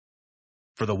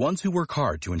For the ones who work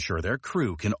hard to ensure their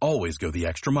crew can always go the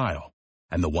extra mile,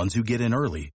 and the ones who get in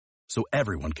early so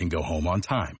everyone can go home on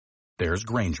time, there's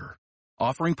Grainger,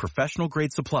 offering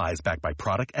professional-grade supplies backed by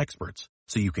product experts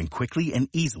so you can quickly and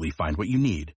easily find what you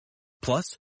need.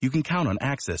 Plus, you can count on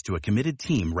access to a committed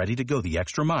team ready to go the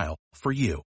extra mile for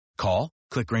you. Call,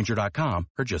 click Grainger.com,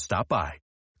 or just stop by.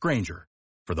 Grainger,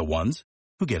 for the ones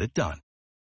who get it done.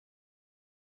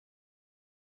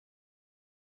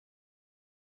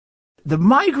 The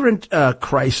migrant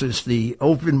crisis, the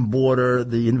open border,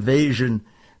 the invasion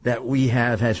that we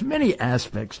have has many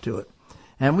aspects to it,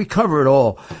 and we cover it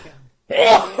all.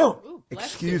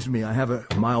 Excuse me, I have a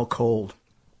mild cold.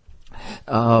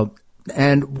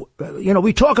 And, you know,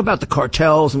 we talk about the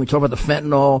cartels and we talk about the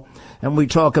fentanyl and we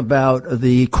talk about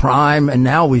the crime, and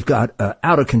now we've got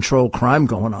out of control crime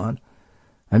going on.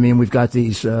 I mean, we've got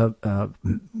these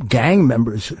gang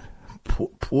members,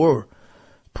 poor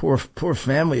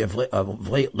family of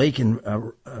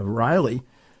Laken Riley.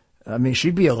 I mean,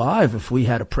 she'd be alive if we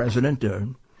had a president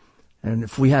and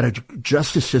if we had a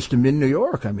justice system in New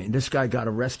York. I mean, this guy got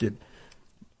arrested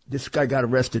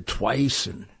twice.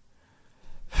 And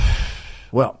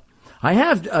well, I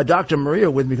have Dr. Maria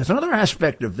with me because another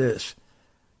aspect of this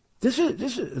is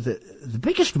the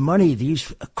biggest money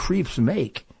these creeps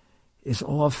make is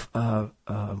off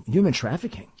human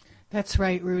trafficking. That's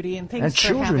right, Rudy, and thanks and for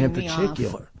children having in me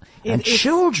particular. And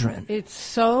children. It's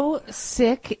so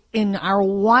sick. In our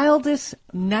wildest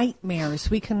nightmares,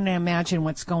 we can imagine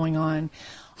what's going on.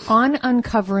 On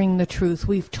Uncovering the Truth,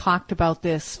 we've talked about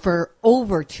this for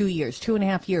over 2 years,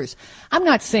 2.5 years. I'm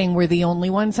not saying we're the only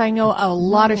ones. I know a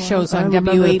lot of shows on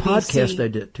WABC podcast I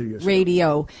did 2 years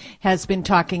radio has been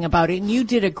talking about it. And you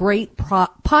did a great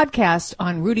podcast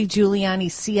on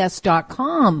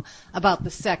RudyGiulianiCS.com about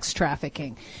the sex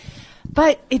trafficking.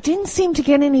 But it didn't seem to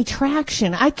get any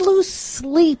traction. I'd lose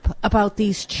sleep about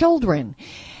these children.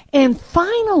 And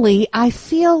finally, I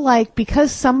feel like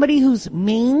because somebody who's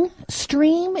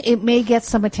mainstream, it may get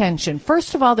some attention.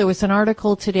 First of all, there was an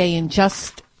article today in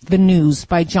Just the News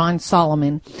by John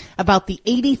Solomon about the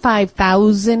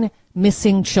 85,000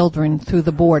 missing children through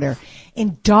the border.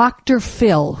 And Dr.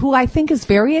 Phil, who I think is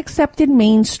very accepted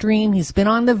mainstream, he's been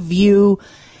on The View,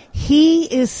 he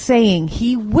is saying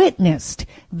he witnessed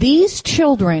these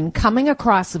children coming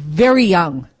across very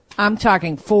young. I'm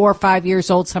talking 4 or 5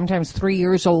 years old, sometimes 3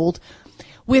 years old,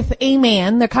 with a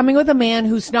man. They're coming with a man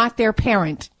who's not their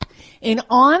parent. And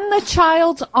on the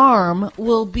child's arm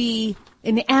will be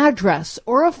an address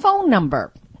or a phone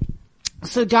number.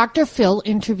 So Dr. Phil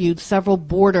interviewed several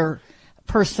border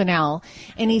personnel,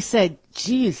 and he said,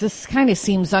 geez, this kind of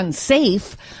seems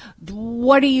unsafe.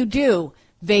 What do?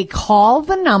 They call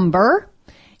the number,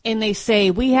 and they say,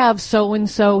 we have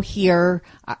so-and-so here,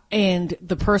 and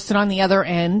the person on the other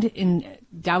end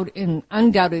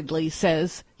undoubtedly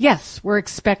says, yes, we're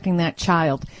expecting that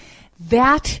child.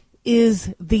 That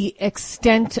is the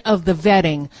extent of the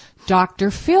vetting. Dr.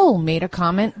 Phil made a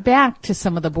comment back to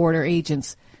some of the border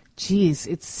agents. Geez,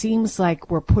 it seems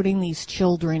like we're putting these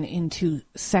children into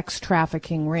sex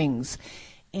trafficking rings.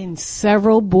 And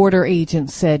several border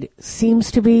agents said,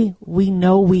 seems to be, we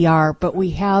know we are, but we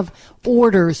have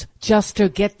orders just to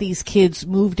get these kids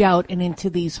moved out and into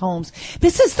these homes.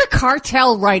 This is the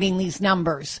cartel writing these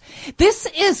numbers. This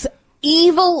is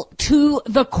evil to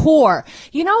the core.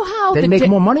 You know how they make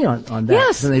more money on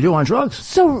that than they do on drugs.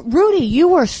 So, Rudy, you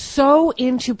were so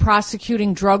into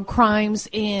prosecuting drug crimes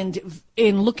and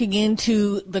in looking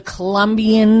into the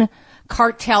Colombian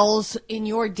cartels in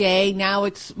your day. Now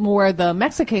it's more the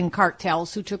Mexican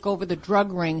cartels who took over the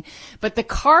drug ring. But the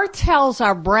cartels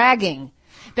are bragging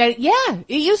that, it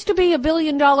used to be $1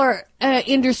 billion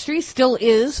industry, still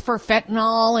is, for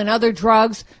fentanyl and other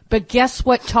drugs. But guess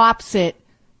what tops it?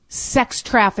 Sex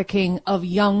trafficking of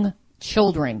young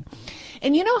children.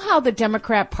 And you know how the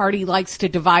Democrat Party likes to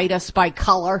divide us by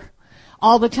color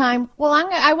all the time? Well,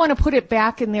 I want to put it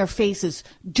back in their faces.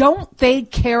 Don't they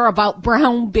care about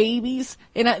brown babies?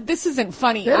 And this isn't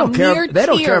funny. They don't care. They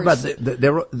don't care about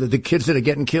the kids that are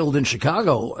getting killed in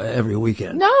Chicago every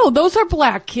weekend. No, those are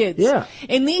black kids. Yeah.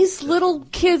 And these little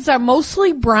kids are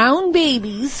mostly brown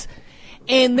babies,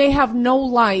 and they have no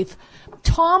life.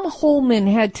 Tom Holman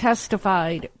had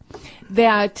testified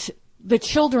that the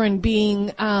children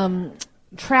being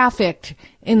trafficked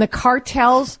in the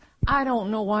cartels, I don't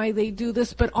know why they do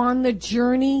this, but on the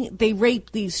journey, they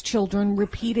rape these children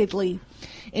repeatedly.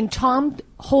 And Tom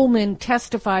Holman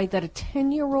testified that a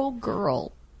 10-year-old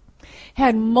girl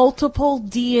had multiple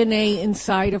DNA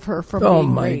inside of her from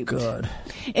being raped. Oh, my God.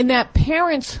 And that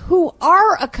parents who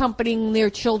are accompanying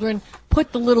their children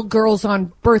put the little girls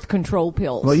on birth control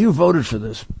pills. Well, you voted for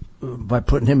this. by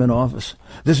putting him in office.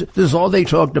 This is all they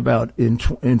talked about in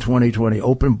 2020.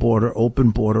 Open border,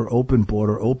 open border, open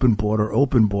border, open border,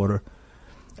 open border.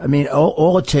 I mean,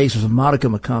 all it takes is a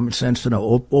modicum of common sense to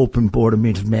know open border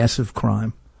means massive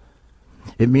crime.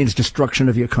 It means destruction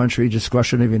of your country,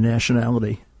 destruction of your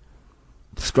nationality,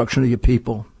 destruction of your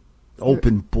people.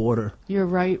 Open border. You're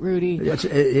right, Rudy.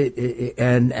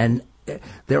 And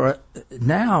there are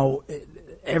now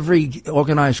every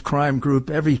organized crime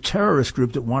group, every terrorist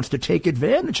group that wants to take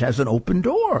advantage has an open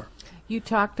door. You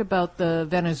talked about the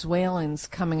Venezuelans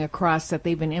coming across, that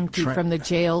they've been emptied from the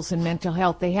jails and mental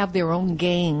health. They have their own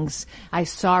gangs. I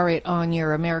saw it on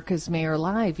your America's Mayor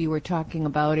Live. You were talking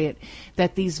about it,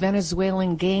 that these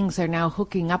Venezuelan gangs are now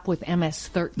hooking up with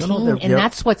MS-13, and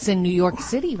that's what's in New York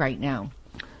City right now.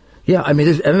 Yeah, I mean,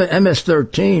 this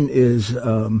MS-13 is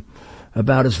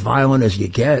about as violent as you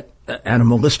get,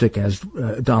 animalistic, as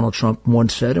Donald Trump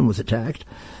once said and was attacked,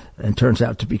 and turns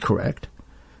out to be correct.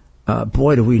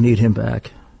 Boy, do we need him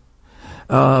back.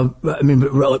 I mean,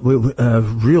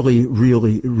 really,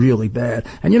 really, really bad.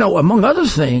 And, among other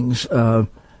things,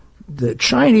 the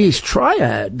Chinese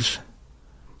triads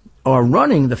are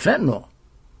running the fentanyl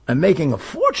and making a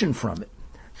fortune from it.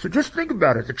 So just think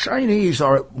about it. The Chinese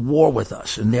are at war with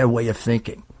us in their way of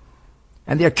thinking.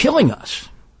 And they're killing us.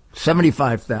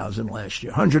 75,000 last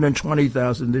year,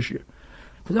 120,000 this year.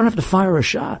 But they don't have to fire a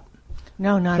shot.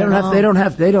 No, not at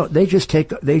all. They just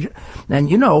take, and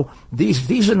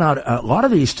these are not, a lot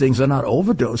of these things are not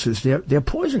overdoses, they're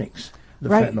poisonings.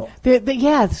 Right.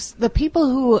 Fentanyl. The people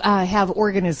who have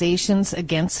organizations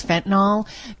against fentanyl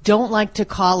don't like to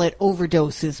call it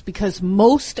overdoses, because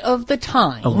most of the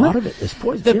time, a lot of it is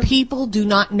poison. The people do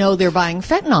not know they're buying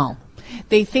fentanyl.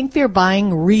 They think they're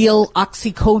buying real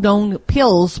oxycodone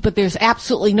pills, but there's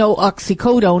absolutely no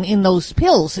oxycodone in those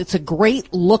pills. It's a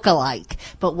great look-alike.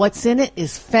 But what's in it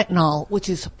is fentanyl, which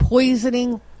is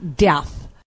poisoning death.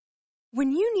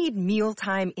 When you need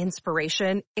mealtime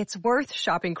inspiration, it's worth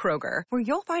shopping Kroger, where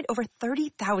you'll find over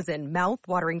 30,000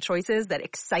 mouth-watering choices that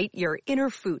excite your inner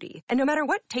foodie. And no matter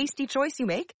what tasty choice you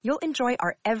make, you'll enjoy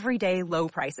our everyday low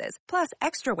prices, plus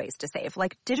extra ways to save,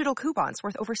 like digital coupons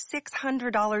worth over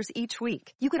 $600 each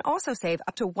week. You can also save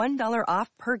up to $1 off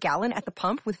per gallon at the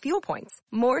pump with fuel points.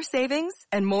 More savings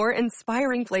and more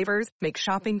inspiring flavors make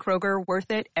shopping Kroger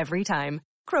worth it every time.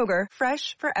 Kroger,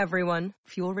 fresh for everyone.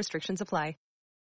 Fuel restrictions apply.